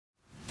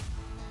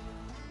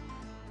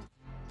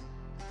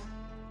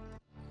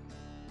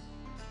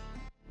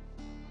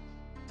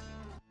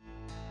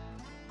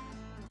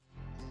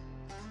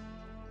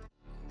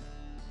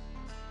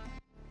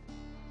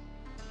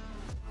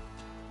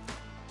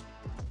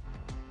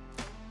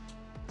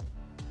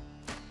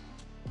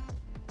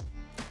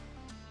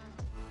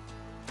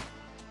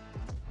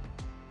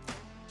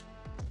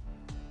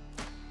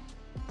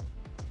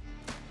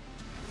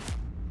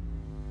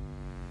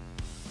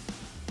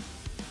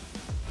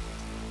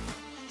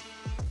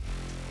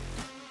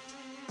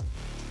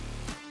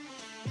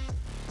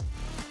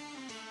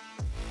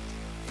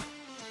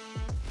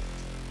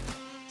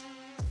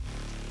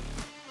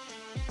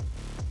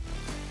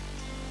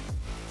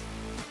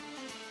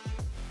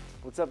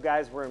What's up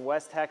guys, we're in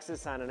West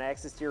Texas on an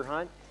axis deer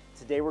hunt.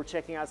 Today we're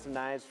checking out some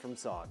knives from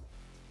SOG.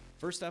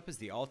 First up is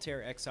the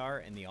Altair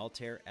XR and the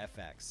Altair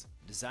FX.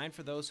 Designed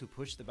for those who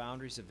push the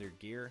boundaries of their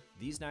gear,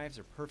 these knives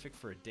are perfect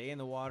for a day in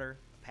the water,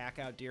 pack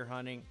out deer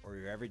hunting, or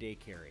your everyday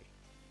carry.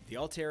 The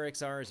Altair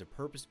XR is a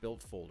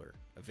purpose-built folder.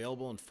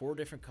 Available in 4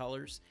 different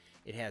colors,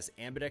 it has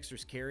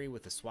ambidextrous carry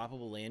with a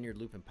swappable lanyard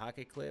loop and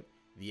pocket clip,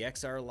 the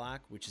XR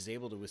lock, which is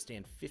able to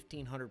withstand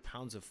 1,500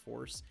 pounds of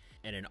force,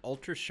 and an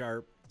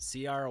ultra-sharp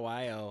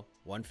CRYO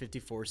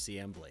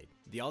 154cm blade.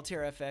 The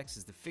Altair FX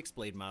is the fixed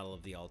blade model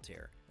of the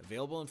Altair.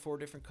 Available in 4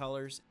 different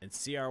colors and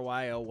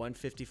CRYO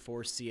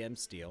 154cm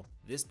steel,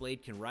 this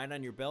blade can ride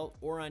on your belt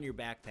or on your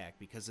backpack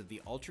because of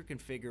the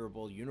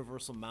ultra-configurable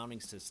universal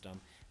mounting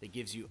system that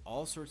gives you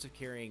all sorts of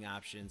carrying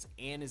options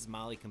and is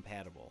MOLLE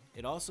compatible.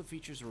 It also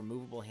features a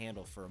removable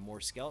handle for a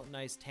more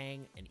skeletonized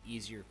tang and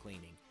easier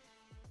cleaning.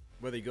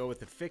 Whether you go with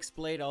the fixed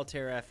blade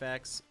Altair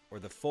FX or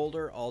the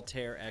folder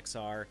Altair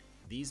XR,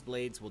 these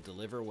blades will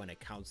deliver when it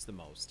counts the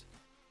most.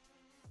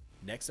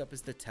 Next up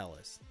is the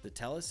Tellus. The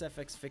Tellus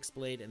FX fixed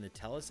blade and the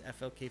Tellus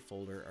FLK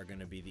folder are going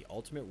to be the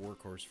ultimate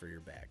workhorse for your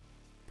bag.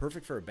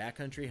 Perfect for a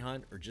backcountry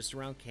hunt or just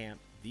around camp,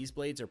 these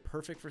blades are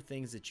perfect for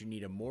things that you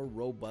need a more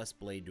robust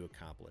blade to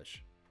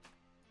accomplish.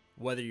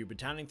 Whether you're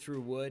batoning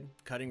through wood,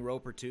 cutting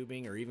rope or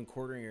tubing, or even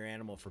quartering your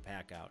animal for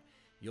pack out,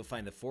 you'll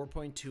find the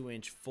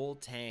 4.2-inch full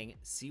tang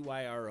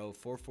CYRO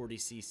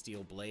 440C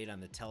steel blade on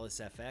the Tellus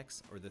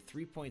FX or the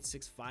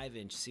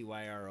 3.65-inch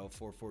CYRO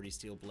 440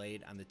 steel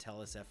blade on the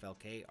Tellus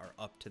FLK are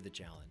up to the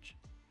challenge.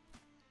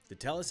 The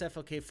Tellus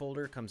FLK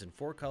folder comes in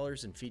 4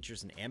 colors and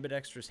features an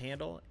ambidextrous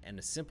handle and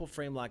a simple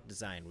frame lock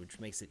design, which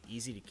makes it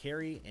easy to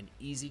carry and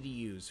easy to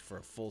use for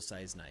a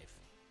full-size knife.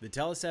 The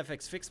Tellus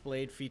FX fixed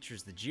blade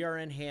features the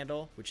GRN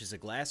handle, which is a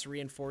glass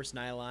reinforced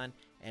nylon,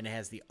 and it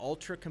has the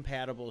ultra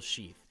compatible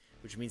sheath,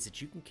 which means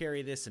that you can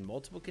carry this in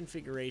multiple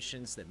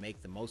configurations that make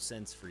the most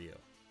sense for you.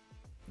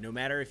 No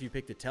matter if you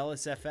pick the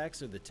Tellus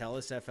FX or the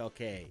Tellus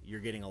FLK, you're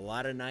getting a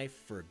lot of knife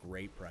for a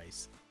great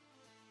price.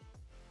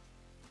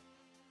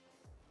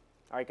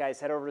 Alright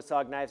guys, head over to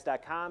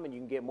SOGknives.com and you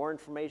can get more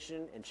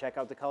information and check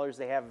out the colors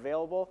they have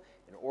available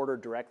and order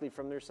directly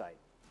from their site.